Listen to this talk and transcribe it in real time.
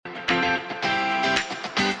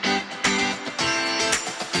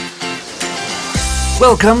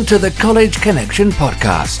Welcome to the College Connection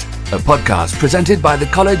podcast, a podcast presented by the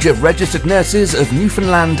College of Registered Nurses of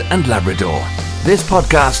Newfoundland and Labrador. This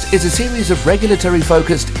podcast is a series of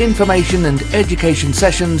regulatory-focused information and education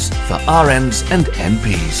sessions for RNs and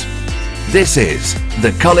NPs. This is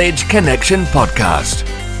the College Connection podcast.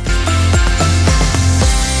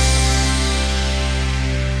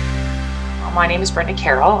 My name is Brenda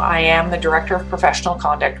Carroll. I am the Director of Professional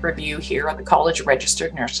Conduct Review here at the College of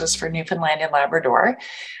Registered Nurses for Newfoundland and Labrador.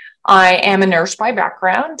 I am a nurse by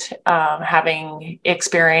background, having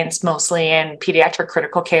experience mostly in pediatric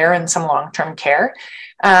critical care and some long-term care.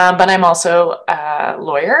 But I'm also a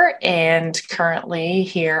lawyer and currently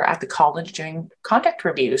here at the college doing conduct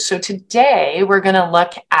reviews. So today we're going to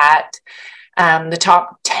look at the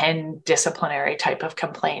top 10 disciplinary type of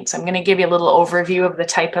complaints. I'm going to give you a little overview of the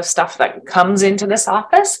type of stuff that comes into this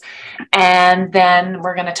office. And then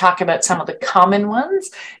we're going to talk about some of the common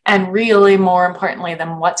ones and really more importantly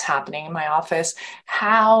than what's happening in my office,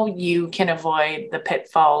 how you can avoid the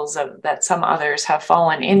pitfalls that some others have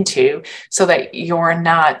fallen into so that you're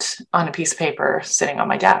not on a piece of paper sitting on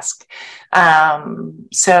my desk. So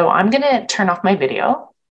I'm going to turn off my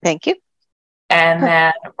video. Thank you. And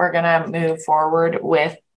then we're going to move forward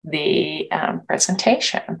with the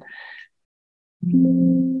presentation.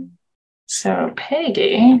 So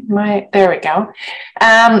Peggy, there we go.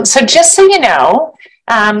 So just so you know,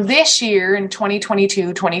 this year in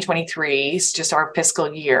 2022-2023, it's just our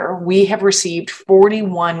fiscal year, we have received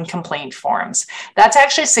 41 complaint forms. That's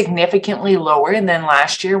actually significantly lower than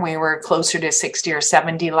last year. We were closer to 60 or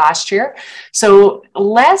 70 last year. So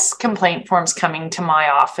less complaint forms coming to my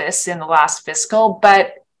office in the last fiscal,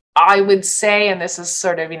 but I would say, and this is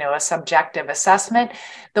sort of, a subjective assessment,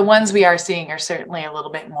 the ones we are seeing are certainly a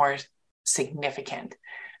little bit more significant.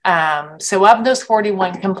 So of those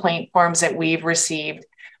 41 complaint forms that we've received,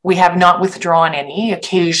 we have not withdrawn any.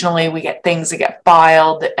 Occasionally we get things that get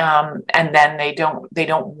filed and then they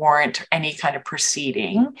don't warrant any kind of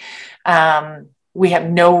proceeding. We have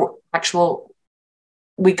no actual,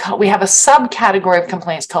 we have a subcategory of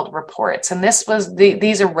complaints called reports. And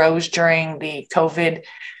these arose during the COVID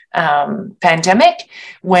pandemic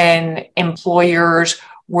when employers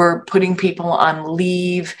were putting people on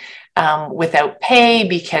leave without pay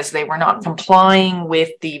because they were not complying with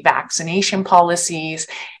the vaccination policies.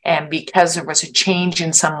 And because there was a change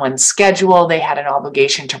in someone's schedule, they had an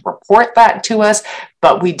obligation to report that to us.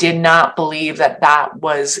 But we did not believe that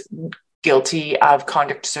was guilty of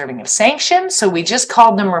conduct deserving of sanction. So we just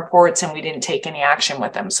called them reports and we didn't take any action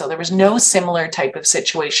with them. So there was no similar type of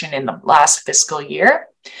situation in the last fiscal year.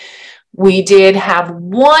 We did have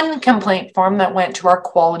one complaint form that went to our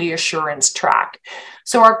quality assurance track.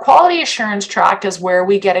 So our quality assurance track is where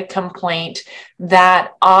we get a complaint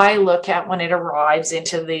that I look at when it arrives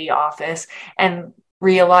into the office and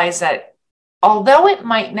realize that although it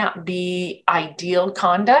might not be ideal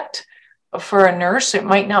conduct for a nurse, it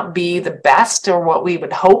might not be the best or what we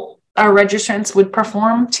would hope our registrants would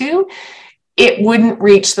perform to, it wouldn't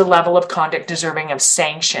reach the level of conduct deserving of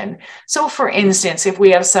sanction. So for instance, if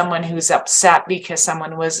we have someone who's upset because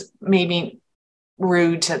someone was maybe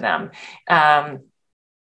rude to them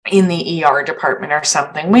in the ER department or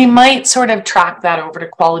something, we might sort of track that over to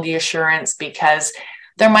quality assurance because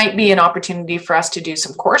there might be an opportunity for us to do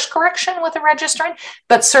some course correction with a registrant,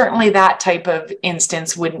 but certainly that type of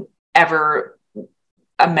instance wouldn't ever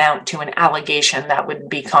amount to an allegation that would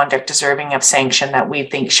be conduct deserving of sanction that we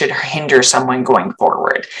think should hinder someone going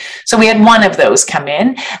forward. So we had one of those come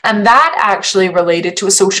in, and that actually related to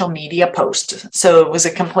a social media post. So it was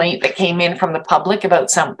a complaint that came in from the public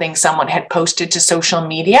about something someone had posted to social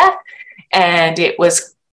media, and it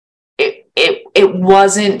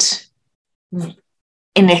wasn't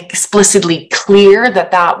inexplicitly clear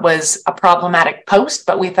that was a problematic post,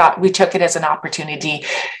 but we took it as an opportunity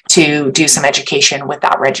to do some education with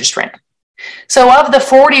that registrant. So of the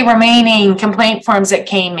 40 remaining complaint forms that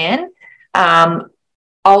came in,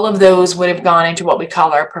 all of those would have gone into what we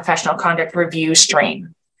call our professional conduct review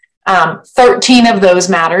stream. 13 of those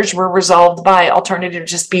matters were resolved by alternative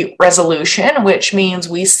dispute resolution, which means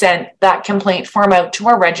we sent that complaint form out to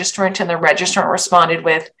our registrant and the registrant responded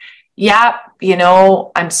with, yeah,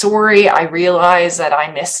 I'm sorry. I realize that I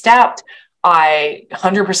misstepped. I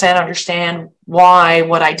 100% understand why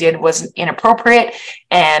what I did was inappropriate,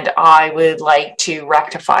 and I would like to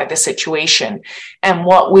rectify the situation. And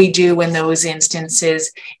what we do in those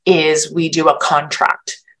instances is we do a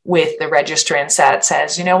contract with the registrant that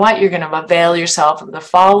says, you know what, you're going to avail yourself of the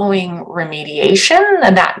following remediation,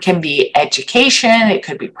 and that can be education, it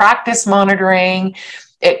could be practice monitoring,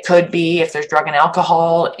 It could be if there's drug and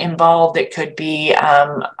alcohol involved. It could be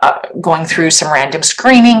going through some random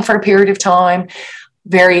screening for a period of time.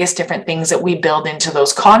 Various different things that we build into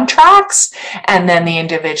those contracts, and then the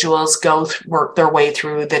individuals work their way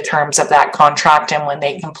through the terms of that contract. And when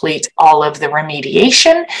they complete all of the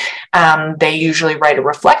remediation, they usually write a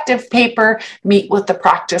reflective paper, meet with the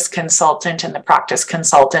practice consultant, and the practice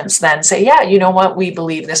consultants then say, yeah, you know what, we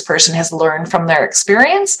believe this person has learned from their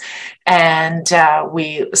experience, and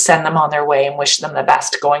we send them on their way and wish them the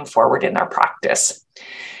best going forward in their practice.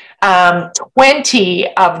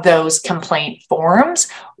 20 of those complaint forms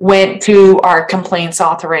went to our complaints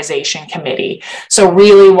authorization committee. So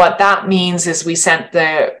really what that means is we sent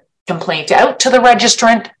the complaint out to the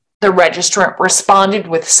registrant. The registrant responded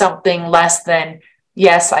with something less than,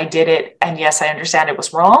 yes, I did it, and yes, I understand it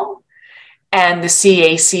was wrong. And the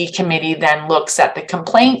CAC committee then looks at the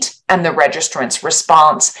complaint and the registrant's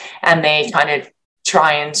response, and they kind of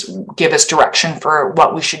try and give us direction for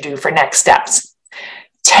what we should do for next steps.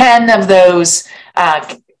 10 of those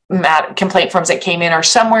complaint forms that came in are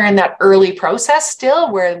somewhere in that early process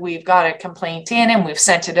still, where we've got a complaint in and we've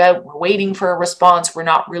sent it out. We're waiting for a response. We're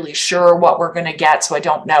not really sure what we're going to get. So I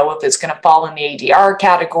don't know if it's going to fall in the ADR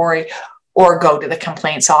category or go to the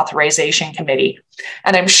complaints authorization committee.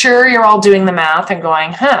 And I'm sure you're all doing the math and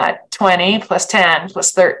going, 20 plus 10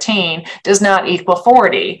 plus 13 does not equal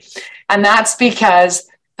 40. And that's because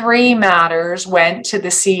 3 matters went to the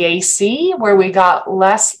CAC, where we got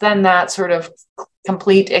less than that sort of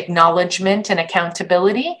complete acknowledgement and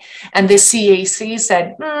accountability. And the CAC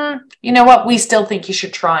said, you know what, we still think you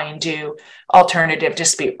should try and do alternative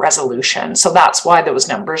dispute resolution. So that's why those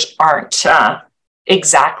numbers aren't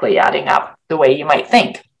exactly adding up the way you might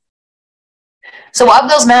think. So of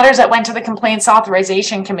those matters that went to the complaints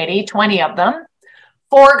authorization committee, 20 of them,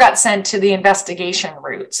 4 got sent to the investigation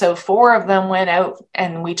route. So 4 of them went out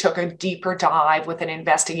and we took a deeper dive with an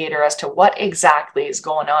investigator as to what exactly is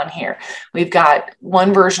going on here. We've got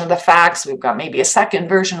one version of the facts. We've got maybe a second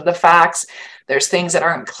version of the facts. There's things that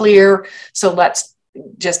aren't clear. So let's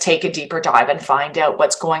just take a deeper dive and find out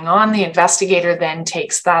what's going on. The investigator then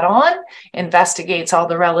takes that on, investigates all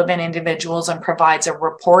the relevant individuals and provides a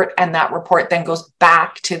report. And that report then goes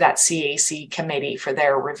back to that CAC committee for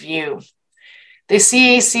their review. The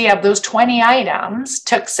CAC of those 20 items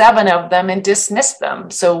took 7 of them and dismissed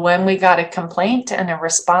them. So when we got a complaint and a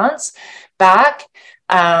response back,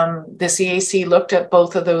 the CAC looked at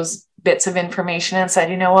both of those bits of information and said,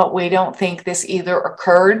 you know what, we don't think this either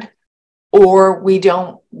occurred or we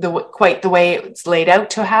don't quite the way it's laid out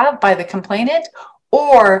to have by the complainant,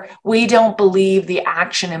 or we don't believe the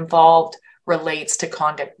action involved relates to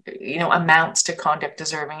conduct, amounts to conduct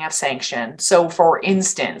deserving of sanction. So for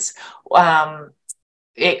instance,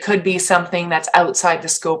 it could be something that's outside the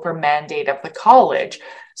scope or mandate of the college.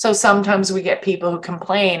 So sometimes we get people who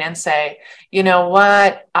complain and say, you know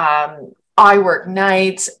what, I work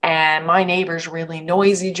nights and my neighbor's really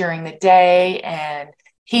noisy during the day and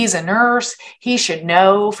he's a nurse. He should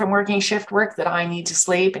know from working shift work that I need to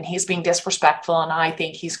sleep, and he's being disrespectful. And I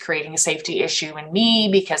think he's creating a safety issue in me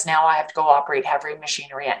because now I have to go operate heavy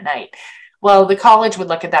machinery at night. Well, the college would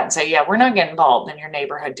look at that and say, yeah, we're not getting involved in your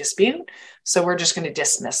neighborhood dispute. So we're just going to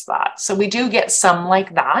dismiss that. So we do get some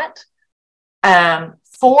like that.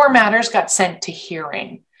 4 matters got sent to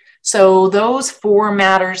hearing. So those 4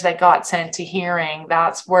 matters that got sent to hearing,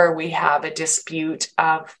 that's where we have a dispute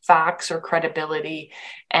of facts or credibility.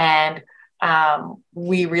 And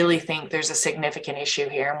we really think there's a significant issue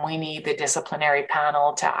here, and we need the disciplinary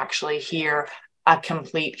panel to actually hear a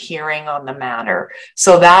complete hearing on the matter.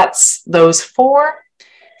 So that's those 4.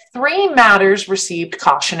 3 matters received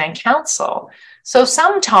caution and counsel. So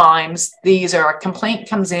sometimes these are a complaint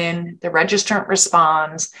comes in, the registrant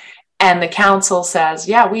responds, and the counsel says,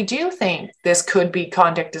 yeah, we do think this could be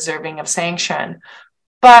conduct deserving of sanction,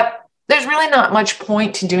 but there's really not much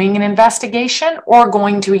point to doing an investigation or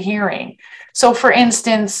going to a hearing. So for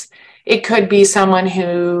instance, it could be someone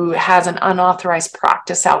who has an unauthorized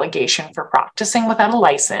practice allegation for practicing without a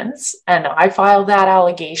license. And I file that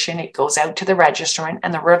allegation, it goes out to the registrant,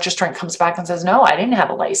 and the registrant comes back and says, no, I didn't have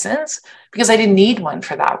a license because I didn't need one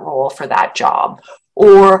for that role, for that job.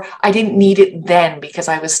 Or I didn't need it then because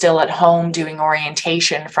I was still at home doing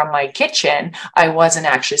orientation from my kitchen. I wasn't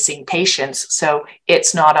actually seeing patients, so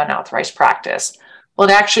it's not unauthorized practice. Well,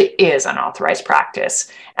 it actually is unauthorized practice,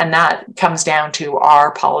 and that comes down to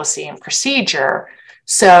our policy and procedure.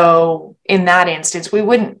 So in that instance,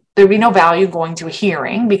 there'd be no value going to a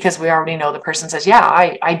hearing because we already know the person says, yeah,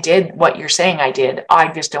 I did what you're saying I did. I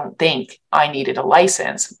just don't think I needed a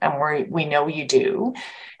license. And we know you do.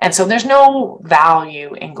 And so there's no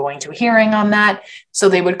value in going to a hearing on that. So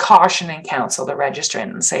they would caution and counsel the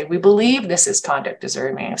registrant and say, we believe this is conduct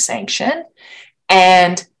deserving of sanction,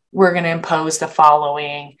 and we're going to impose the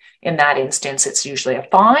following. In that instance, it's usually a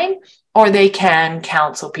fine, or they can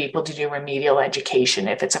counsel people to do remedial education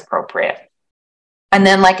if it's appropriate. And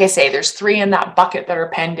then, like I say, there's 3 in that bucket that are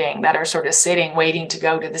pending, that are sort of sitting, waiting to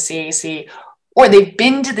go to the CAC, or they've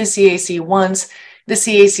been to the CAC once. The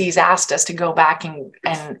CAC's asked us to go back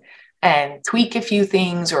and tweak a few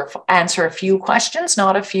things or answer a few questions,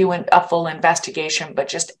 not a full investigation, but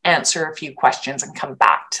just answer a few questions and come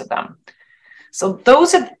back to them. So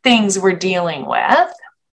those are the things we're dealing with.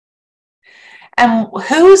 And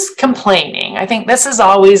who's complaining? I think this is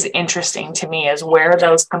always interesting to me, is where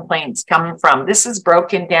those complaints come from. This is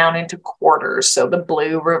broken down into quarters. So the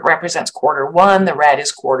blue represents Q1, the red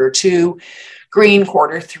is Q2, green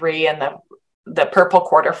Q3, and the purple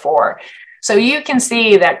Q4. So you can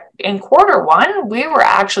see that in Q1, we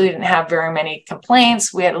didn't have very many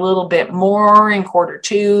complaints. We had a little bit more in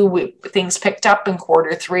Q2. Things picked up in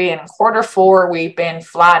Q3, and in Q4, we've been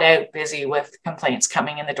flat out busy with complaints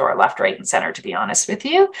coming in the door, left, right, and center, to be honest with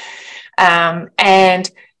you. And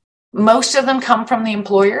most of them come from the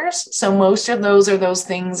employers. So most of those are those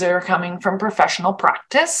things that are coming from professional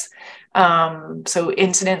practice. So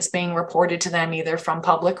incidents being reported to them either from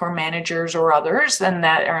public or managers or others, and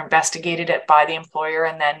that are investigated by the employer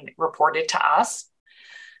and then reported to us.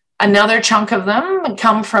 Another chunk of them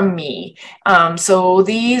come from me. So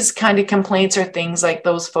these kind of complaints are things like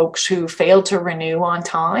those folks who failed to renew on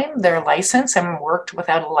time their license and worked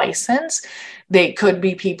without a license. They could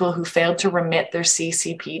be people who failed to remit their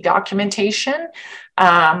CCP documentation.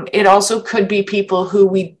 It also could be people who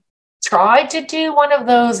we tried to do one of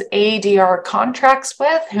those ADR contracts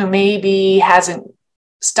with, who maybe hasn't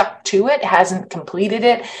stuck to it, hasn't completed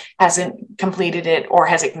it, or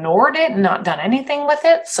has ignored it and not done anything with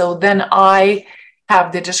it. So then I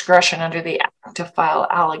have the discretion under the Act to file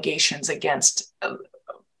allegations against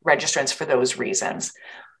registrants for those reasons.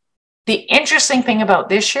 The interesting thing about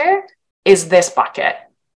this year is this bucket,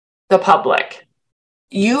 the public.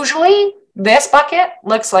 Usually this bucket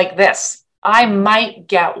looks like this. I might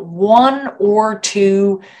get 1 or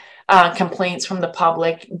 2 complaints from the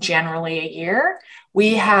public generally a year.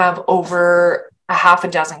 We have over a half a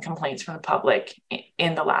dozen complaints from the public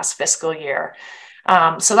in the last fiscal year.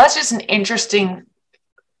 So that's just an interesting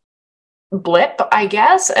blip, I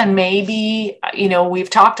guess. And maybe, we've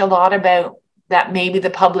talked a lot about that maybe the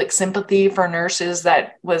public sympathy for nurses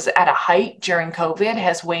that was at a height during COVID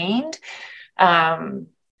has waned.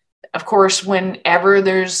 Of course, whenever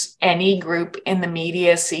there's any group in the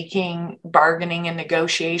media seeking bargaining and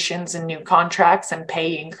negotiations and new contracts and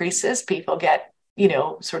pay increases, people get,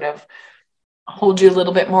 sort of hold you a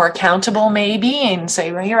little bit more accountable maybe and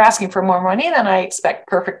say, well, you're asking for more money than I expect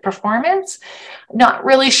perfect performance. Not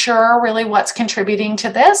really sure what's contributing to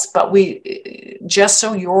this, but just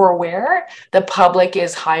so you're aware, the public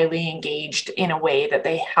is highly engaged in a way that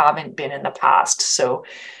they haven't been in the past. So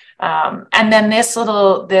and then this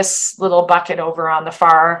little bucket over on the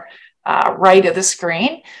far right of the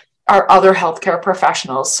screen are other healthcare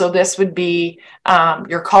professionals. So this would be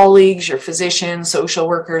your colleagues, your physicians, social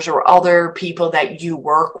workers, or other people that you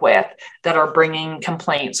work with that are bringing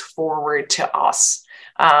complaints forward to us.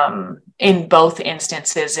 In both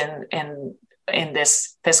instances in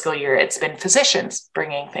this fiscal year, it's been physicians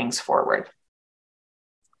bringing things forward.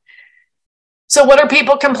 So what are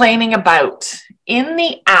people complaining about? In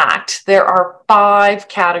the Act, there are 5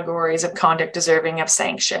 categories of conduct deserving of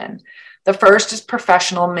sanction. The first is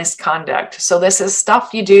professional misconduct. So this is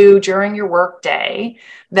stuff you do during your work day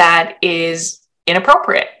that is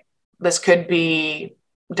inappropriate. This could be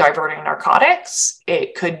diverting narcotics.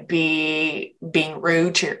 It could be being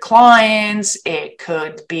rude to your clients. It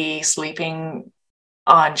could be sleeping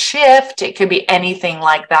on shift. It could be anything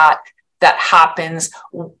like that happens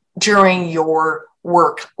during your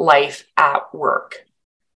work life at work.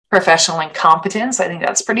 Professional incompetence, I think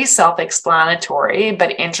that's pretty self-explanatory,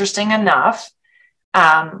 but interesting enough,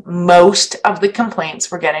 most of the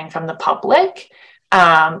complaints we're getting from the public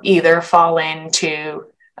either fall into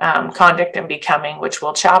conduct and becoming, which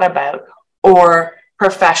we'll chat about, or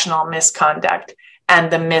professional misconduct.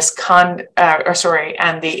 And I'm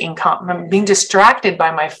being distracted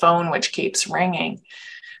by my phone, which keeps ringing.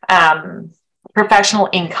 Professional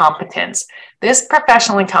incompetence. this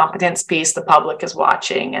professional incompetence piece, the public is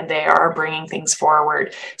watching and they are bringing things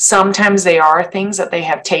forward. Sometimes they are things that they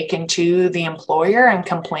have taken to the employer and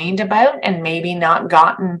complained about and maybe not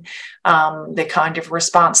gotten the kind of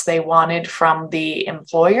response they wanted from the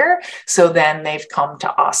employer. So then they've come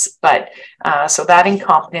to us. But so that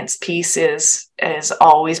incompetence piece is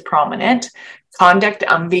always prominent. Conduct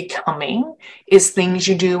unbecoming is things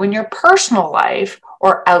you do in your personal life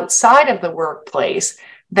or outside of the workplace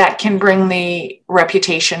that can bring the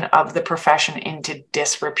reputation of the profession into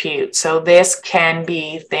disrepute. So this can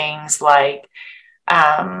be things like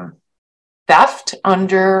theft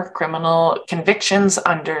under criminal convictions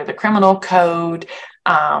under the criminal code.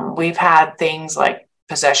 We've had things like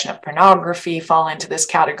possession of pornography fall into this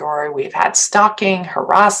category. We've had stalking,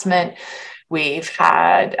 harassment. We've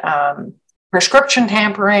had prescription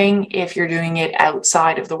tampering if you're doing it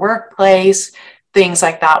outside of the workplace. Things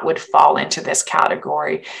like that would fall into this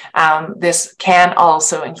category. This can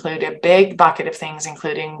also include a big bucket of things,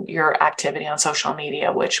 including your activity on social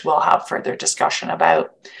media, which we'll have further discussion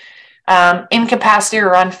about. Incapacity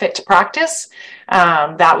or unfit to practice,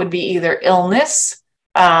 that would be either illness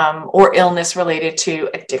or illness related to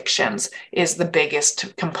addictions is the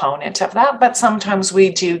biggest component of that. But sometimes we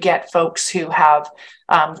do get folks who have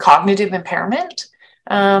cognitive impairment,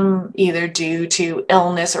 either due to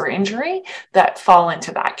illness or injury, that fall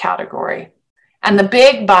into that category. And the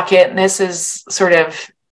big bucket, and this is sort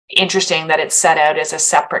of interesting that it's set out as a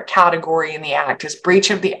separate category in the Act, is breach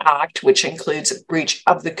of the Act, which includes breach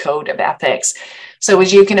of the Code of Ethics. So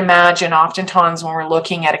as you can imagine, oftentimes when we're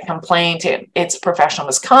looking at a complaint, it's professional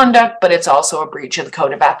misconduct, but it's also a breach of the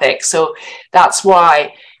Code of Ethics. So that's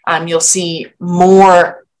why you'll see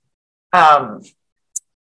more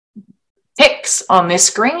ticks on this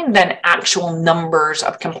screen than actual numbers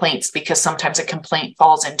of complaints, because sometimes a complaint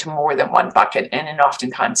falls into more than one bucket, and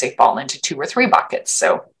oftentimes they fall into 2 or 3 buckets.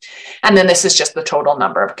 So, and then this is just the total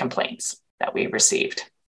number of complaints that we received.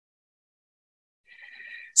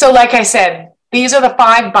 So like I said, these are the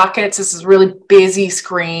 5 buckets. This is a really busy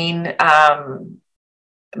screen,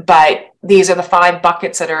 but these are the 5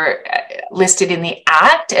 buckets that are listed in the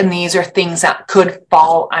Act, and these are things that could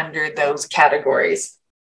fall under those categories.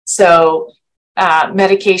 So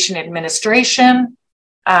medication administration,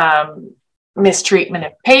 mistreatment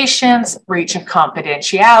of patients, breach of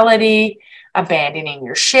confidentiality, abandoning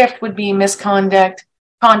your shift would be misconduct.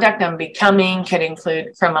 Conduct unbecoming could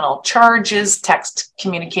include criminal charges, text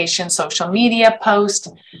communication, social media post.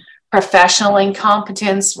 Professional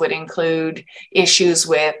incompetence would include issues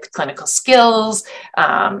with clinical skills,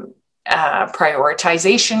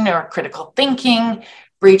 prioritization or critical thinking.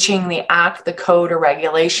 Breaching the Act, the code or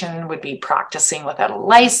regulation would be practicing without a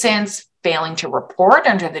license, failing to report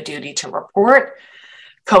under the duty to report,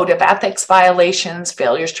 Code of Ethics violations,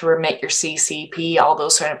 failures to remit your CCP, all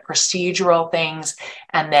those sort of procedural things.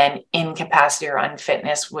 And then incapacity or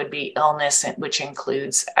unfitness would be illness, which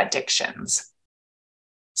includes addictions.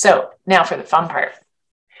 So now for the fun part.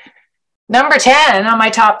 Number 10 on my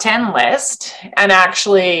top 10 list, and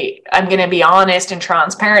actually I'm going to be honest and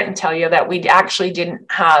transparent and tell you that we actually didn't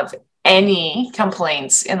have any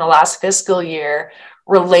complaints in the last fiscal year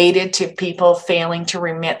related to people failing to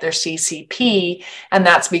remit their CCP, and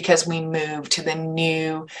that's because we moved to the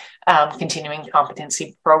new continuing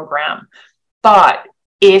competency program. But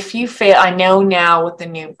if you fail, I know now with the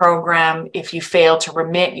new program, if you fail to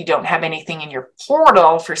remit, you don't have anything in your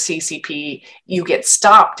portal for CCP, you get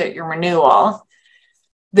stopped at your renewal.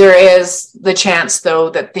 There is the chance,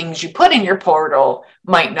 though, that things you put in your portal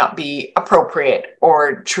might not be appropriate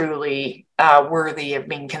or truly worthy of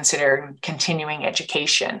being considered continuing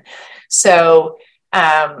education. So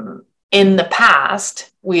in the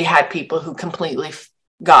past, we had people who completely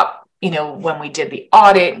got, when we did the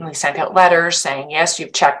audit and we sent out letters saying, yes,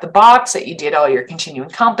 you've checked the box that you did all your continuing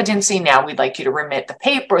competency. Now we'd like you to remit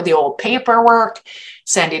the old paperwork,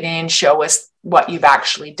 send it in, show us what you've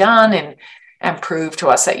actually done, and prove to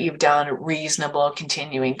us that you've done reasonable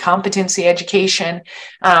continuing competency education.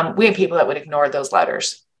 We have people that would ignore those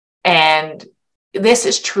letters. And this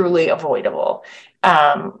is truly avoidable.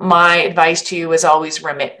 My advice to you is always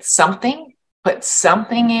remit something. Put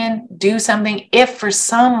something in, do something. If for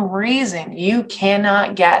some reason you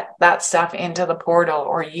cannot get that stuff into the portal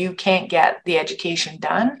or you can't get the education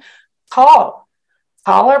done, call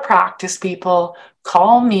our practice people,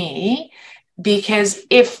 call me, because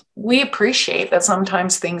if we appreciate that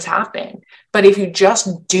sometimes things happen, but if you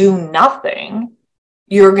just do nothing,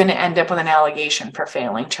 you're going to end up with an allegation for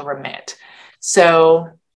failing to remit.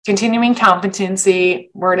 So continuing competency,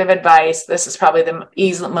 word of advice, this is probably the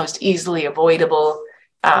most easily avoidable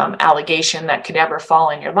allegation that could ever fall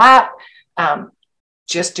in your lap.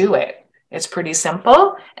 just do it. It's pretty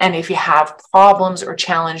simple. And if you have problems or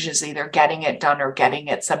challenges, either getting it done or getting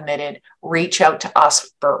it submitted, reach out to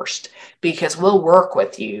us first, because we'll work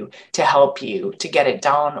with you to help you to get it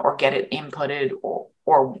done or get it inputted or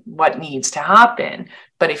what needs to happen.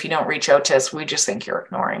 But if you don't reach out to us, we just think you're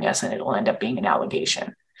ignoring us, and it'll end up being an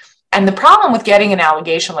allegation. And the problem with getting an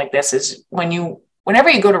allegation like this is whenever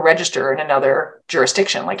you go to register in another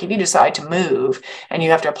jurisdiction, like if you decide to move and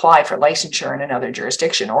you have to apply for licensure in another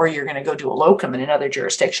jurisdiction, or you're going to go do a locum in another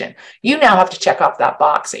jurisdiction, you now have to check off that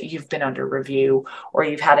box that you've been under review or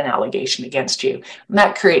you've had an allegation against you. And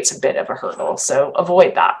that creates a bit of a hurdle. So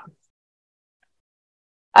avoid that.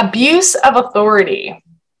 Abuse of authority.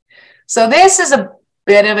 So this is a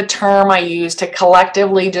bit of a term I use to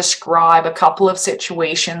collectively describe a couple of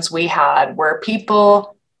situations we had where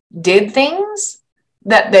people did things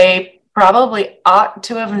that they probably ought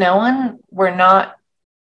to have known were not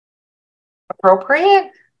appropriate,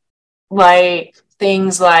 like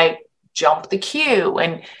things like jump the queue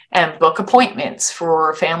and book appointments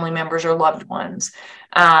for family members or loved ones,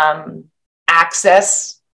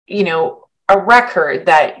 access, a record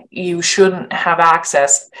that you shouldn't have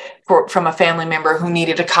access from a family member who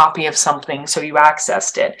needed a copy of something, so you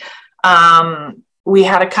accessed it. We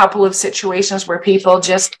had a couple of situations where people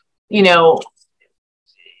just,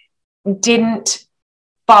 didn't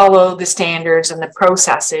follow the standards and the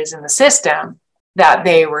processes in the system that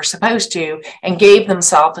they were supposed to, and gave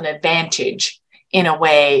themselves an advantage in a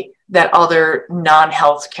way that other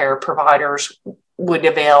non-healthcare providers would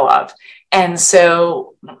avail of. And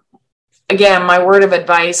so, again, my word of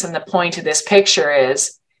advice and the point of this picture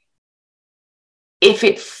is, if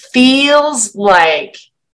it feels like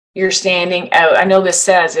you're standing out, I know this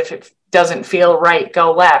says if it doesn't feel right,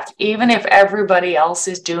 go left, even if everybody else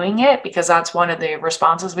is doing it, because that's one of the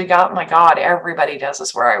responses we got. My God, everybody does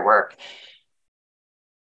this where I work.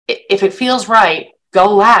 If it feels right,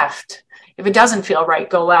 go left. If it doesn't feel right,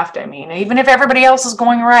 go left. I mean, even if everybody else is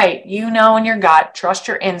going right, in your gut, trust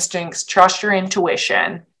your instincts, trust your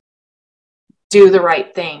intuition, do the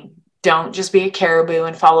right thing. Don't just be a caribou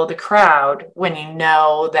and follow the crowd when you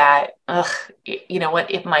know that, you know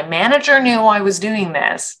what, if my manager knew I was doing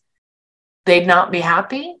this, they'd not be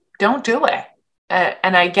happy. Don't do it.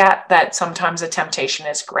 And I get that sometimes a temptation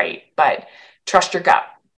is great, but trust your gut.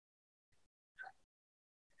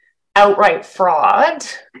 Outright fraud.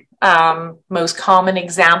 Most common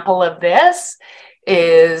example of this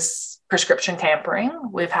is prescription tampering.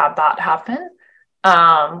 We've had that happen.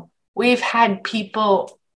 We've had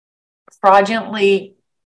people fraudulently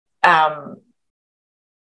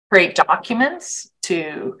create documents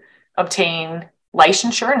to obtain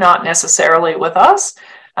licensure, not necessarily with us.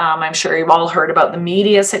 I'm sure you've all heard about the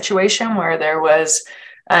media situation where there was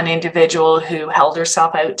an individual who held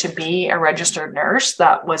herself out to be a registered nurse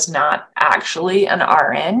that was not actually an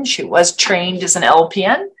RN. She was trained as an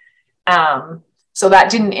LPN. So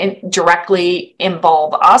that didn't directly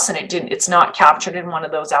involve us, and it's not captured in one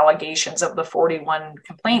of those allegations of the 41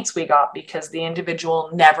 complaints we got, because the individual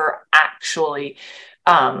never actually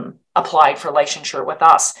applied for licensure with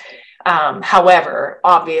us. However,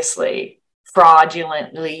 obviously,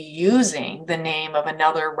 fraudulently using the name of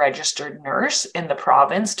another registered nurse in the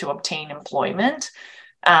province to obtain employment,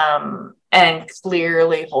 and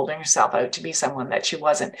clearly holding herself out to be someone that she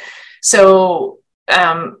wasn't. So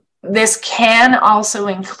this can also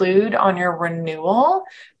include on your renewal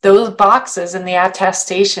those boxes and the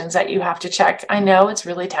attestations that you have to check. I know it's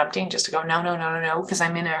really tempting just to go, no, because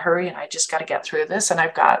I'm in a hurry and I just got to get through this and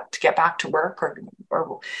I've got to get back to work,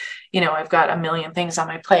 or I've got a million things on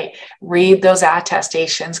my plate. Read those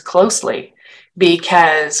attestations closely,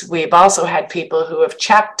 because we've also had people who have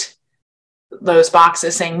checked those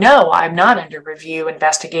boxes saying, no, I'm not under review,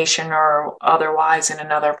 investigation, or otherwise in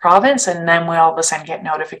another province. And then we all of a sudden get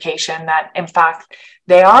notification that, in fact,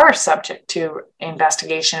 they are subject to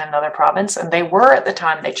investigation in another province. And they were at the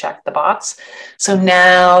time they checked the box. So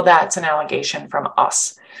now that's an allegation from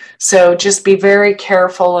us. So just be very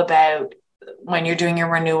careful about when you're doing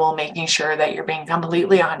your renewal, making sure that you're being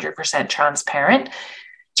completely 100% transparent.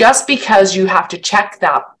 Just because you have to check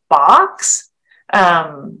that box,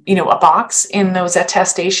 a box in those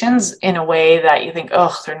attestations in a way that you think,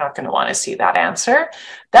 they're not going to want to see that answer,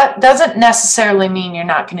 that doesn't necessarily mean you're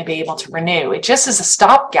not going to be able to renew. It just is a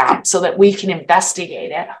stopgap so that we can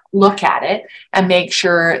investigate it, look at it, and make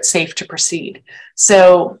sure it's safe to proceed.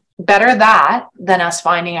 So better that than us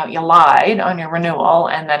finding out you lied on your renewal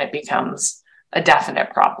and then it becomes a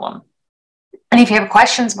definite problem. And if you have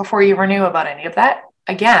questions before you renew about any of that,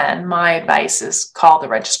 again, my advice is call the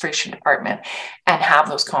registration department and have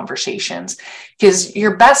those conversations, because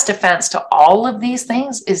your best defense to all of these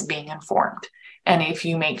things is being informed. And if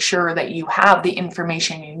you make sure that you have the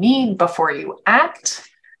information you need before you act,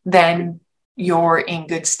 then you're in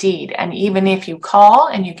good stead. And even if you call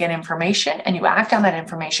and you get information and you act on that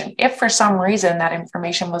information, if for some reason that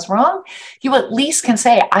information was wrong, you at least can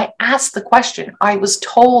say, I asked the question, I was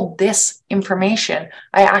told this information,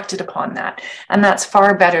 I acted upon that. And that's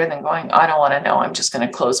far better than going, I don't want to know, I'm just going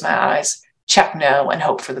to close my eyes, check no, and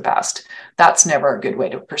hope for the best. That's never a good way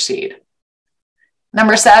to proceed.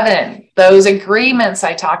 Number 7, those agreements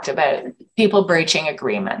I talked about, people breaching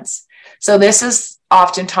agreements. So this is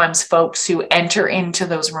oftentimes folks who enter into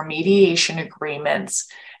those remediation agreements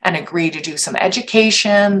and agree to do some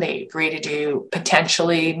education. They agree to do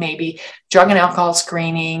potentially maybe drug and alcohol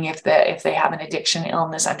screening if they have an addiction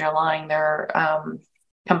illness underlying their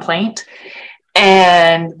complaint,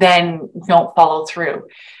 and then don't follow through.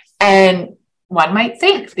 And one might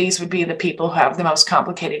think these would be the people who have the most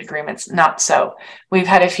complicated agreements. Not so. We've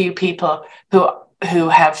had a few people who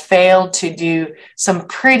have failed to do some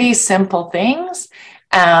pretty simple things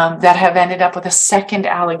that have ended up with a second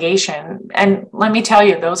allegation. And let me tell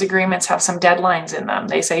you, those agreements have some deadlines in them.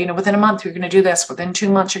 They say, within a month, you're going to do this. Within 2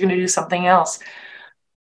 months, you're going to do something else.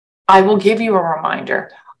 I will give you a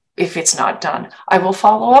reminder if it's not done. I will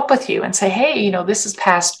follow up with you and say, hey, this is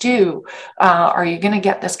past due. Are you going to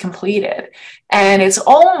get this completed? And it's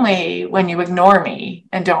only when you ignore me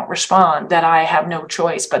and don't respond that I have no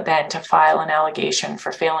choice but then to file an allegation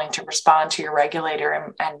for failing to respond to your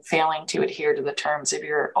regulator and failing to adhere to the terms of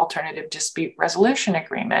your alternative dispute resolution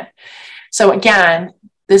agreement. So again,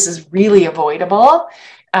 this is really avoidable.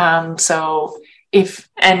 So if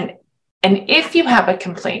you have a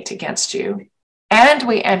complaint against you, and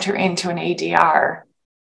we enter into an ADR,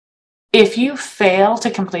 if you fail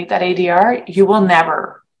to complete that ADR, you will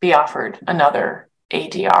never be offered another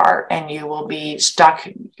ADR, and you will be stuck,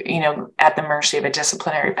 at the mercy of a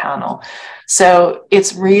disciplinary panel. So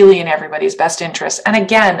it's really in everybody's best interest. And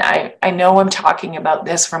again, I know I'm talking about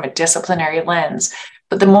this from a disciplinary lens,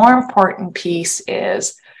 but the more important piece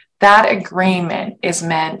is that agreement is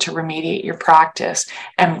meant to remediate your practice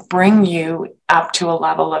and bring you up to a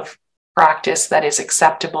level of practice that is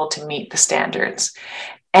acceptable to meet the standards.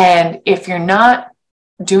 And if you're not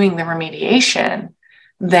doing the remediation,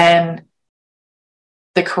 then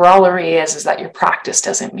the corollary is that your practice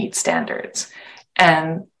doesn't meet standards.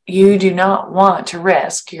 And you do not want to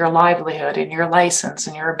risk your livelihood and your license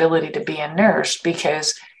and your ability to be a nurse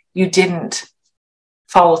because you didn't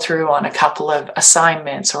follow through on a couple of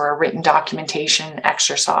assignments or a written documentation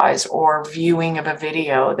exercise or viewing of a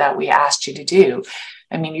video that we asked you to do.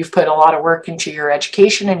 I mean, you've put a lot of work into your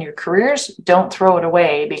education and your careers. Don't throw it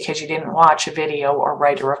away because you didn't watch a video or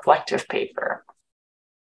write a reflective paper.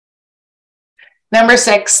 Number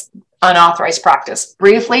 6, unauthorized practice.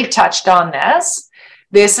 Briefly touched on this.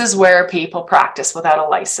 This is where people practice without a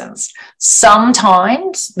license.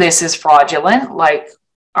 Sometimes this is fraudulent, like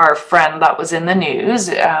our friend that was in the news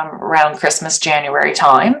around Christmas, January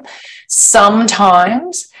time.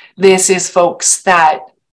 Sometimes this is folks that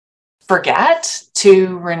forget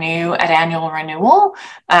to renew at annual renewal.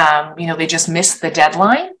 They just miss the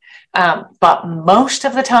deadline. But most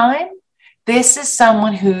of the time, this is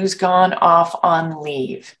someone who's gone off on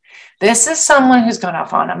leave. This is someone who's gone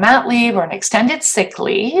off on a mat leave or an extended sick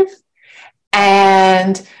leave.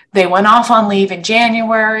 And they went off on leave in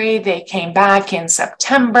January. They came back in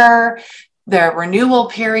September. Their renewal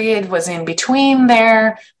period was in between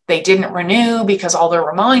there. They didn't renew because all their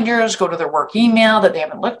reminders go to their work email that they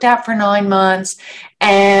haven't looked at for 9 months.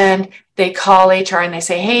 And they call HR and they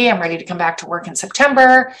say, hey, I'm ready to come back to work in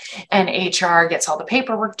September. And HR gets all the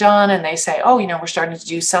paperwork done. And they say, oh, we're starting to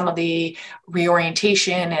do some of the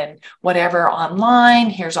reorientation and whatever online.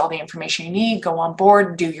 Here's all the information you need. Go on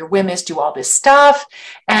board, do your WMIS, do all this stuff.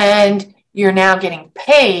 And you're now getting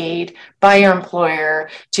paid by your employer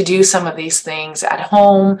to do some of these things at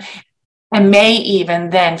home, and may even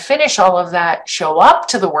then finish all of that, show up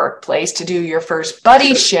to the workplace to do your first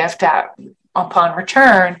buddy shift upon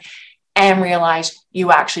return, and realize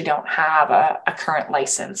you actually don't have a current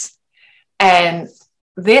license. And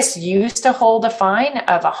this used to hold a fine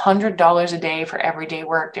of $100 a day for every day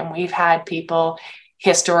worked. And we've had people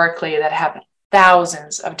historically that have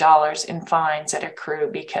thousands of dollars in fines that accrue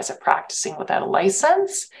because of practicing without a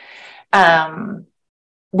license.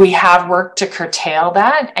 We have worked to curtail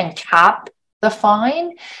that and cap the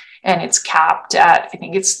fine, and it's capped at, I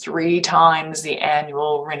think it's 3 times the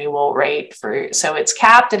annual renewal rate so it's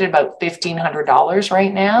capped at about $1,500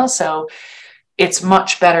 right now. So it's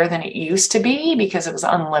much better than it used to be because it was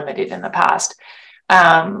unlimited in the past.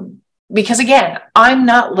 Because again, I'm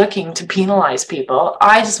not looking to penalize people.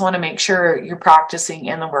 I just want to make sure you're practicing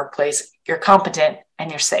in the workplace, you're competent, and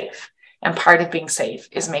you're safe. And part of being safe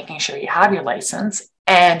is making sure you have your license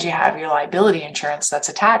and you have your liability insurance that's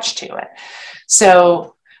attached to it.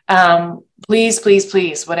 So please, please,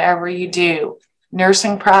 please, whatever you do,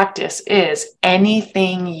 nursing practice is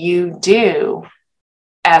anything you do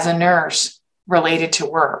as a nurse related to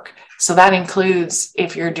work. So that includes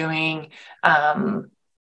if you're doing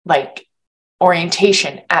like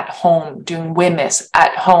orientation at home, doing WMIS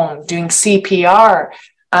at home, doing CPR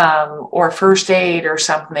or first aid or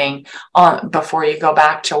something before you go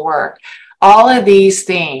back to work. All of these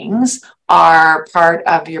things are part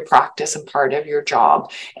of your practice and part of your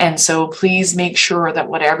job. And so please make sure that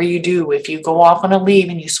whatever you do, if you go off on a leave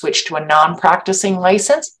and you switch to a non-practicing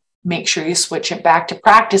license, make sure you switch it back to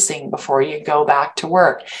practicing before you go back to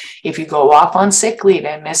work. If you go off on sick leave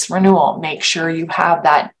and miss renewal, make sure you have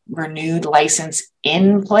that renewed license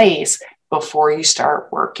in place before you start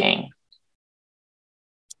working.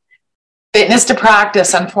 Fitness to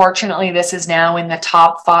practice. Unfortunately, this is now in the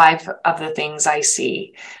top 5 of the things I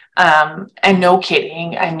see. And no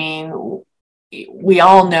kidding. I mean, we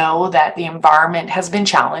all know that the environment has been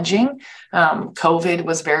challenging. COVID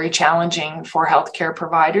was very challenging for healthcare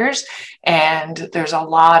providers. And there's a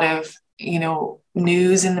lot of,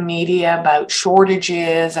 news in the media about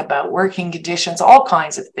shortages, about working conditions, all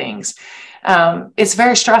kinds of things. It's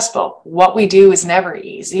very stressful. What we do is never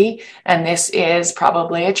easy. And this is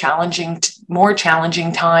probably a more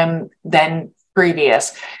challenging time than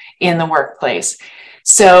previous in the workplace.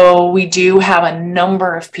 So we do have a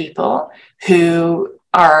number of people who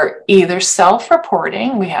are either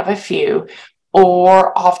self-reporting, we have a few,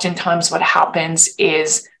 or oftentimes what happens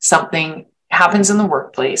is something happens in the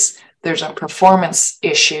workplace, there's a performance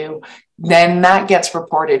issue, then that gets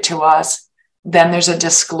reported to us, then there's a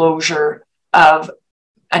disclosure of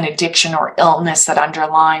an addiction or illness that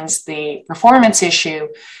underlines the performance issue,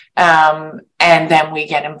 and then we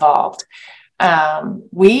get involved.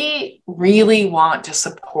 We really want to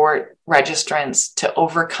support registrants to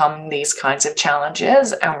overcome these kinds of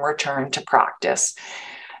challenges and return to practice.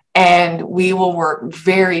 And we will work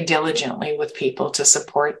very diligently with people to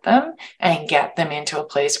support them and get them into a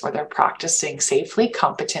place where they're practicing safely,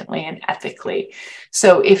 competently, and ethically.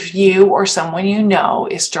 So if you or someone you know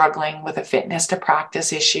is struggling with a fitness to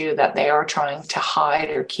practice issue that they are trying to hide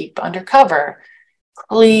or keep undercover,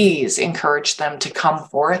 please encourage them to come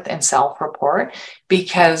forth and self-report,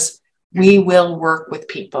 because we will work with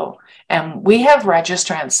people. And we have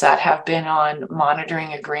registrants that have been on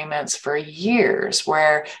monitoring agreements for years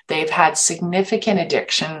where they've had significant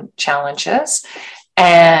addiction challenges,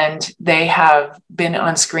 and they have been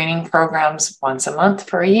on screening programs once a month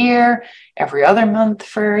for a year, every other month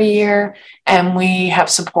for a year, and we have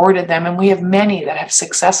supported them. And we have many that have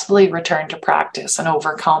successfully returned to practice and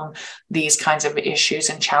overcome these kinds of issues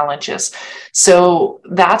and challenges. So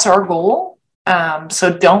that's our goal.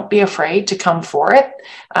 So don't be afraid to come forth.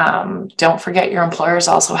 Don't forget your employers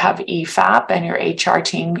also have EFAP, and your HR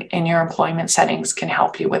team in your employment settings can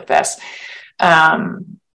help you with this.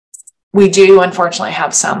 We do unfortunately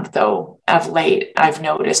have some, though, of late. I've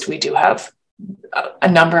noticed we do have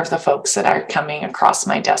a number of the folks that are coming across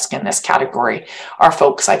my desk in this category are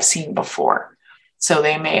folks I've seen before. So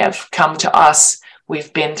they may have come to us.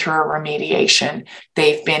 We've been through a remediation.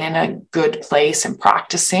 They've been in a good place and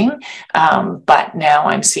practicing, but now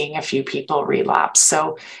I'm seeing a few people relapse.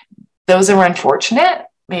 So those are unfortunate,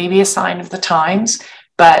 maybe a sign of the times.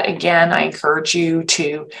 But again, I encourage you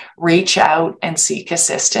to reach out and seek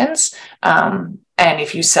assistance. And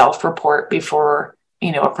if you self-report before,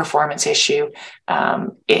 a performance issue,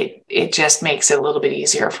 it just makes it a little bit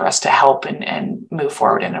easier for us to help and move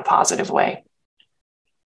forward in a positive way.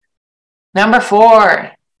 Number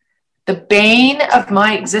 4, the bane of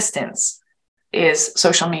my existence is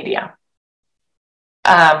social media.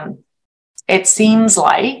 It seems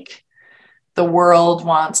like the world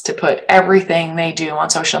wants to put everything they do on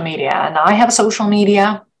social media, and I have social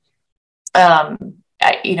media.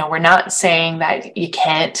 We're not saying that you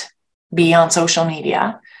can't be on social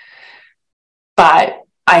media, but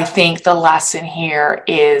I think the lesson here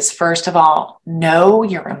is, first of all, know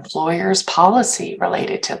your employer's policy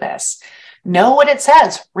related to this. Know what it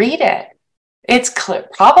says, read it. It's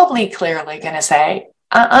probably clearly going to say,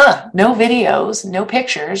 no videos, no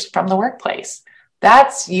pictures from the workplace.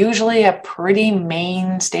 That's usually a pretty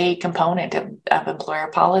mainstay component of employer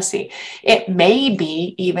policy. It may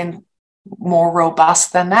be even more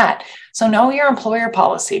robust than that. So know your employer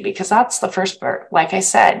policy, because that's the first part. Like I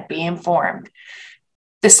said, be informed.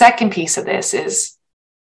 The second piece of this is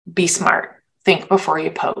be smart. Think before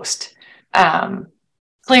you post.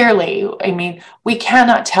 Clearly, I mean, we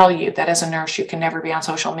cannot tell you that as a nurse, you can never be on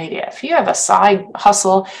social media. If you have a side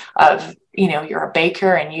hustle of, you're a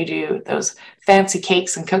baker and you do those fancy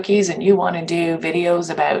cakes and cookies and you want to do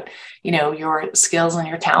videos about, your skills and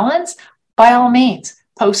your talents, by all means,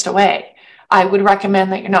 post away. I would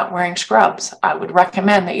recommend that you're not wearing scrubs. I would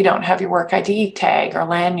recommend that you don't have your work ID tag or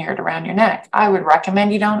lanyard around your neck. I would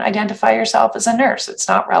recommend you don't identify yourself as a nurse. It's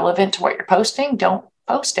not relevant to what you're posting. Don't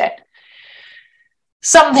post it.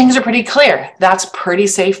 Some things are pretty clear. That's pretty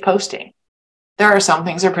safe posting. There are some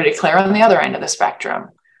things that are pretty clear on the other end of the spectrum.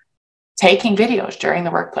 Taking videos during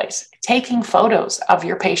the workplace, taking photos of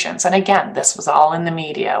your patients. And again, this was all in the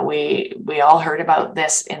media. We all heard about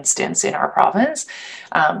this instance in our province.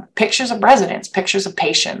 Pictures of residents, pictures of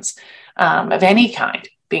patients of any kind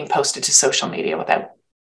being posted to social media without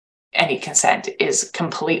any consent is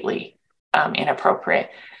completely inappropriate.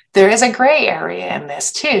 There is a gray area in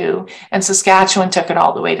this too, and Saskatchewan took it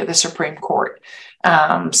all the way to the Supreme Court.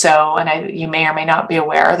 You may or may not be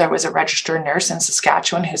aware, there was a registered nurse in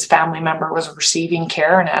Saskatchewan whose family member was receiving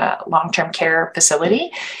care in a long-term care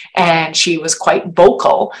facility, and she was quite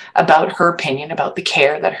vocal about her opinion about the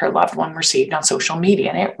care that her loved one received on social media,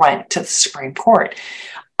 and it went to the Supreme Court.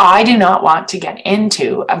 I do not want to get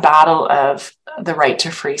into a battle of the right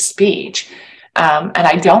to free speech, and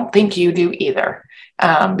I don't think you do either.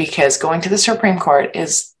 Because going to the Supreme Court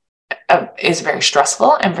is very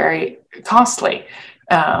stressful and very costly.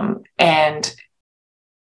 And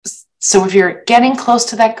so if you're getting close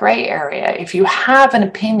to that gray area, if you have an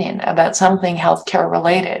opinion about something healthcare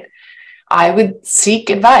related, I would seek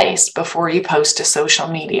advice before you post to social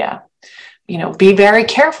media. Be very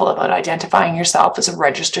careful about identifying yourself as a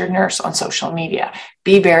registered nurse on social media.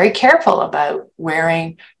 Be very careful about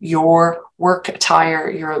wearing your work attire,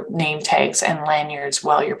 your name tags and lanyards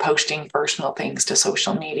while you're posting personal things to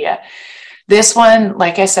social media. This one,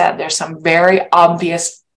 like I said, there's some very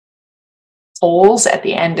obvious holes at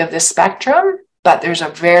the end of the spectrum, but there's a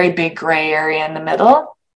very big gray area in the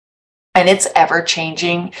middle, and it's ever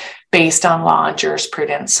changing based on law and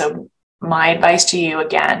jurisprudence. So my advice to you,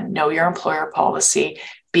 again, know your employer policy,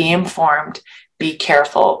 be informed, be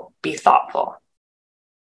careful, be thoughtful.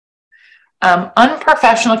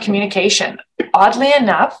 Unprofessional communication. Oddly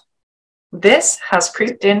enough, this has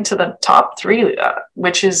creeped into the top 3,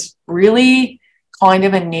 which is really kind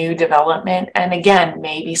of a new development. And again,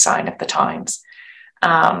 maybe sign of the times.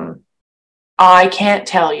 I can't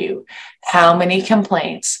tell you how many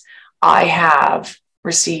complaints I have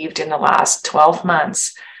received in the last 12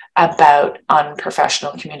 months about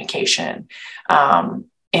unprofessional communication.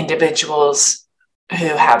 Individuals who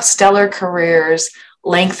have stellar careers,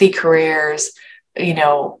 lengthy careers,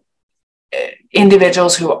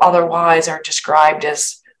 individuals who otherwise are described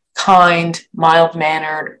as kind,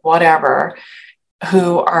 mild-mannered, whatever,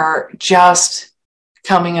 who are just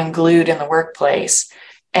coming unglued in the workplace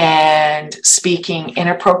and speaking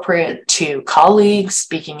inappropriate to colleagues,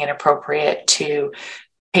 speaking inappropriate to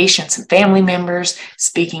patients and family members,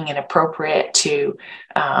 speaking inappropriate to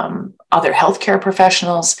other healthcare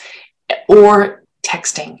professionals, or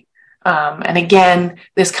texting. And again,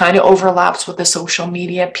 this kind of overlaps with the social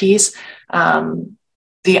media piece,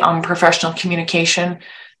 the unprofessional communication,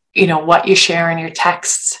 what you share in your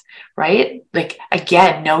texts, right? Like,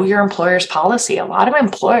 again, know your employer's policy. A lot of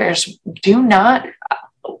employers do not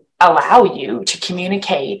allow you to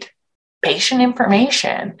communicate patient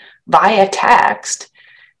information via text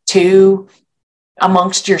to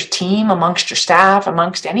amongst your team, amongst your staff,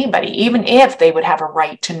 amongst anybody, even if they would have a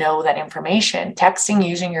right to know that information. Texting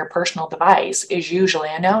using your personal device is usually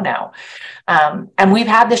a no-no. And we've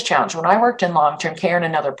had this challenge. When I worked in long-term care in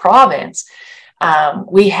another province,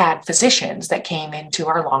 we had physicians that came into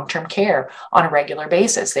our long-term care on a regular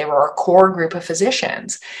basis. They were our core group of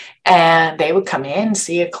physicians, and they would come in,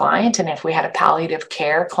 see a client. And if we had a palliative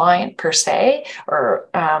care client per se, or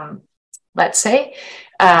let's say,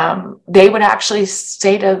 they would actually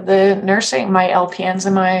say to the nursing, my LPNs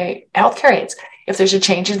and my healthcare aides, if there's a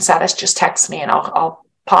change in status, just text me and I'll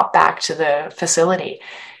pop back to the facility.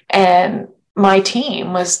 And my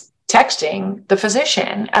team was texting the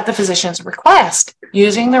physician at the physician's request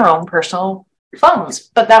using their own personal phones,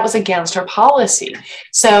 but that was against our policy.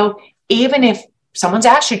 So even if someone's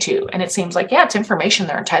asked you to, and it seems like, yeah, it's information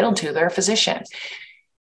they're entitled to, they're a physician,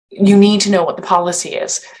 you need to know what the policy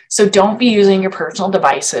is. So don't be using your personal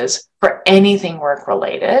devices for anything work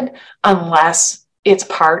related unless it's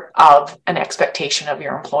part of an expectation of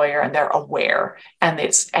your employer, and they're aware, and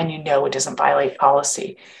it doesn't violate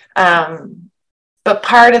policy. But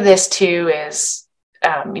part of this too is,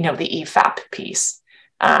 the EFAP piece.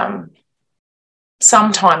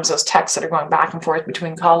 Sometimes those texts that are going back and forth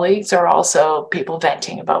between colleagues are also people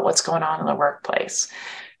venting about what's going on in the workplace.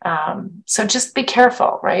 So just be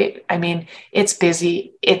careful, right? I mean, it's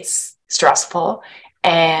busy, it's stressful,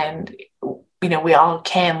 and, we all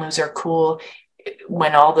can lose our cool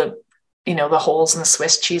when all the, the holes in the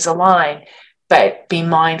Swiss cheese align. But be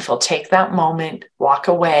mindful, take that moment, walk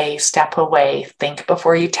away, step away, think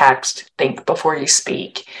before you text, think before you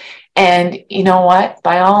speak. And you know what?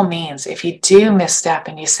 By all means, if you do misstep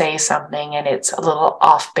and you say something and it's a little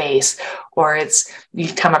off base, or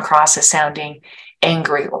you come across as sounding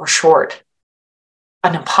angry or short,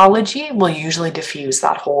 an apology will usually diffuse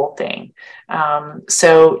that whole thing.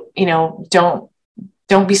 So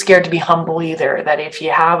don't be scared to be humble either, that if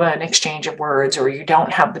you have an exchange of words or you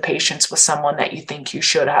don't have the patience with someone that you think you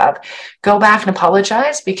should have, go back and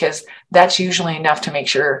apologize, because that's usually enough to make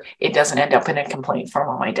sure it doesn't end up in a complaint form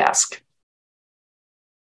on my desk.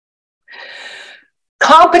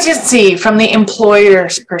 Competency from the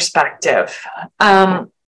employer's perspective.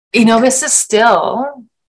 This is still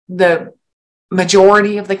the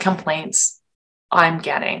majority of the complaints I'm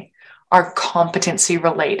getting are competency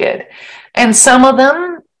related. And some of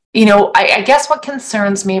them, I guess what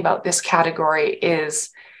concerns me about this category is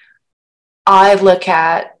I look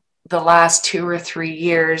at the last 2 or 3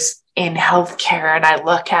 years in healthcare, and I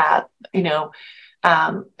look at,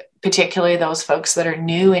 particularly those folks that are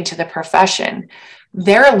new into the profession,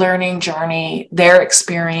 their learning journey, their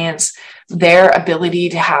experience, their ability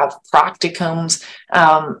to have practicums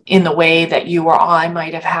in the way that you or I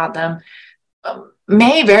might have had them,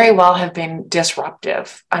 may very well have been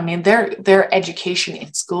disruptive. I mean, their education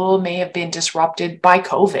in school may have been disrupted by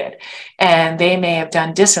COVID, and they may have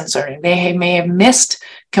done distance learning. They may have missed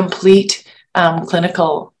complete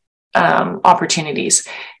clinical opportunities.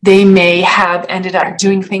 They may have ended up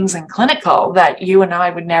doing things in clinical that you and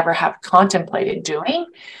I would never have contemplated doing,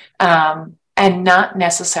 and not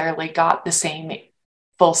necessarily got the same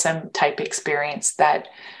fulsome type experience that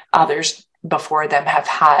others before them have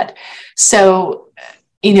had. So,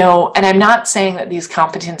 and I'm not saying that these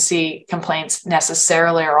competency complaints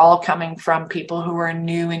necessarily are all coming from people who are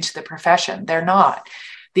new into the profession. They're not.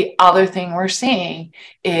 The other thing we're seeing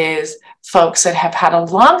is folks that have had a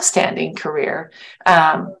long-standing career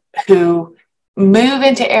who move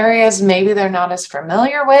into areas maybe they're not as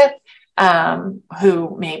familiar with,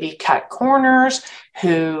 who maybe cut corners,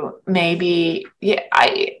 who maybe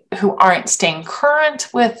who aren't staying current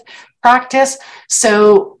with practice.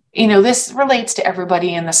 So, this relates to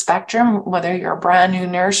everybody in the spectrum, whether you're a brand new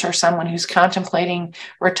nurse or someone who's contemplating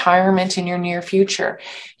retirement in your near future.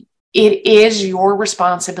 It is your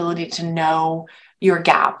responsibility to know your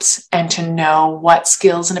gaps and to know what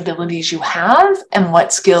skills and abilities you have and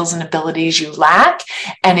what skills and abilities you lack.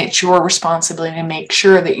 And it's your responsibility to make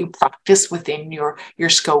sure that you practice within your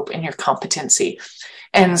scope and your competency.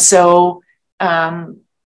 And so,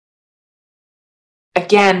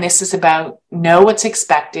 again, this is about know what's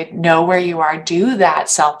expected, know where you are, do that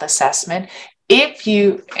self-assessment.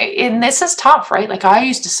 And this is tough, right? Like I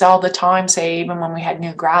used to say all the time, say, even when we had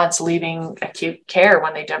new grads leaving acute care,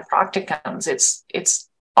 when they did practicums, it's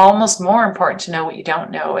almost more important to know what you don't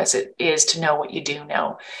know as it is to know what you do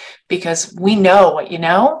know, because we know what you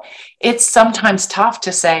know. It's sometimes tough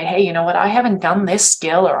to say, hey, you know what? I haven't done this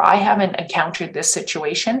skill, or I haven't encountered this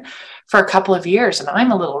situation for a couple of years and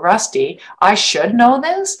I'm a little rusty. I should know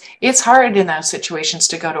this. It's hard in those situations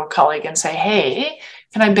to go to a colleague and say, hey,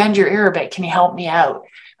 can I bend your ear a bit? Can you help me out?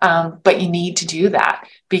 But you need to do that,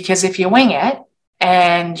 because if you wing it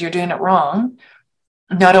and you're doing it wrong,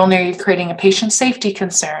 not only are you creating a patient safety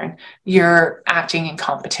concern, you're acting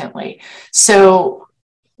incompetently. So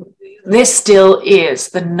this still is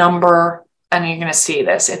the number, and you're going to see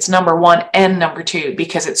this, it's number 1 and number 2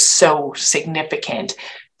 because it's so significant.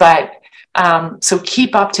 But so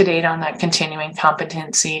keep up to date on that continuing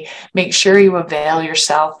competency. Make sure you avail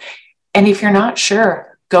yourself. And if you're not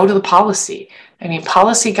sure, go to the policy. I mean,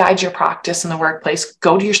 policy guides your practice in the workplace.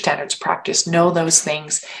 Go to your standards of practice, know those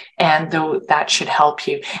things, and that should help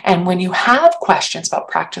you. And when you have questions about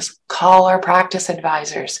practice, call our practice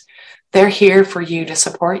advisors. They're here for you to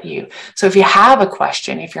support you. So if you have a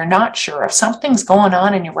question, if you're not sure, if something's going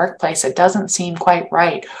on in your workplace that doesn't seem quite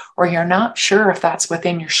right, or you're not sure if that's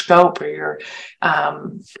within your scope or your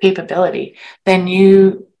capability, then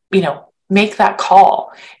you make that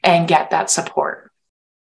call and get that support.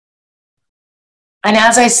 And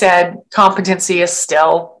as I said, competency is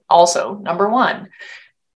still also number one.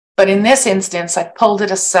 But in this instance, I pulled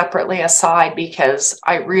it separately aside because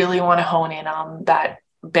I really want to hone in on that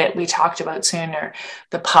bit we talked about sooner.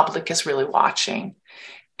 The public is really watching.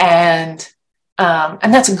 And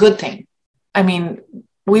that's a good thing. I mean,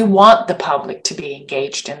 we want the public to be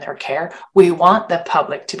engaged in their care. We want the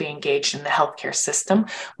public to be engaged in the healthcare system.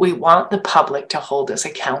 We want the public to hold us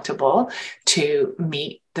accountable to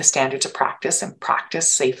meet the standards of practice and practice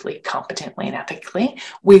safely, competently, and ethically.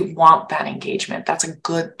 We want that engagement. That's a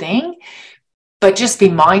good thing, but just be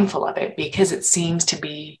mindful of it because it seems to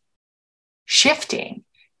be shifting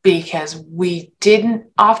because we didn't,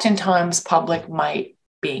 oftentimes public might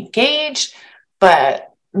be engaged, but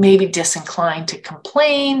maybe disinclined to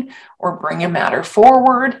complain or bring a matter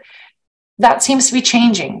forward. That seems to be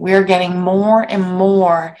changing. We're getting more and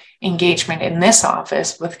more engagement in this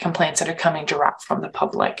office with complaints that are coming direct from the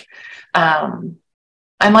public. And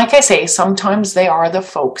like I say, sometimes they are the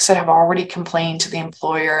folks that have already complained to the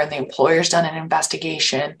employer and the employer's done an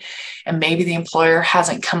investigation and maybe the employer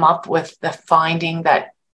hasn't come up with the finding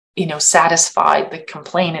that satisfied the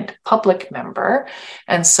complainant public member.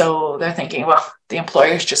 And so they're thinking, well, the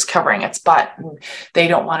employer's just covering its butt and they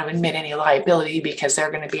don't want to admit any liability because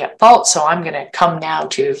they're going to be at fault. So I'm going to come now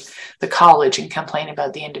to the college and complain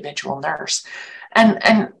about the individual nurse.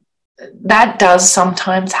 And that does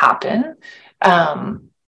sometimes happen.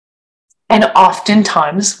 And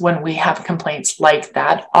oftentimes when we have complaints like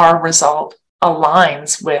that, our result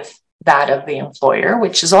aligns with that of the employer,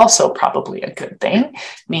 which is also probably a good thing. It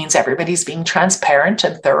means everybody's being transparent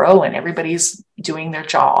and thorough and everybody's doing their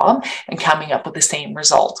job and coming up with the same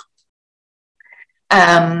result.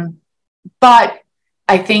 But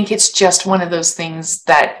I think it's just one of those things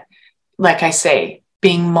that, like I say,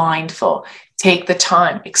 being mindful, take the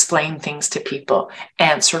time, explain things to people,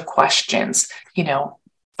 answer questions,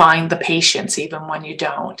 find the patience even when you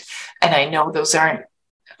don't. And I know those aren't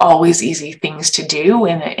always easy things to do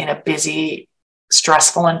in a busy,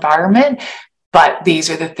 stressful environment, but these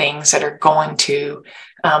are the things that are going to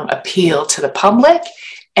appeal to the public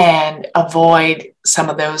and avoid some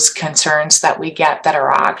of those concerns that we get that are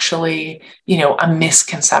actually, a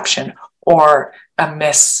misconception or a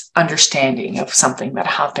misunderstanding of something that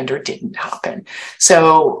happened or didn't happen.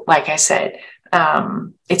 So, like I said,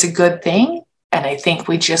 it's a good thing. And I think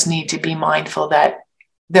we just need to be mindful that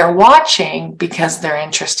they're watching because they're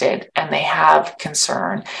interested and they have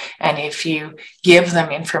concern. And if you give them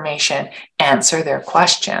information, answer their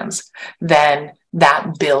questions, then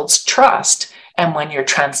that builds trust. And when you're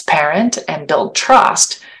transparent and build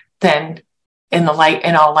trust, then in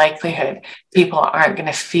all likelihood, people aren't going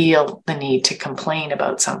to feel the need to complain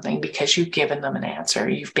about something because you've given them an answer.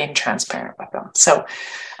 You've been transparent with them. So,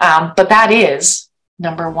 but that is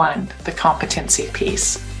number one, the competency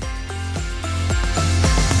piece.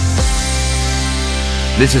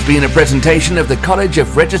 This has been a presentation of the College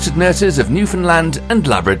of Registered Nurses of Newfoundland and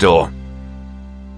Labrador.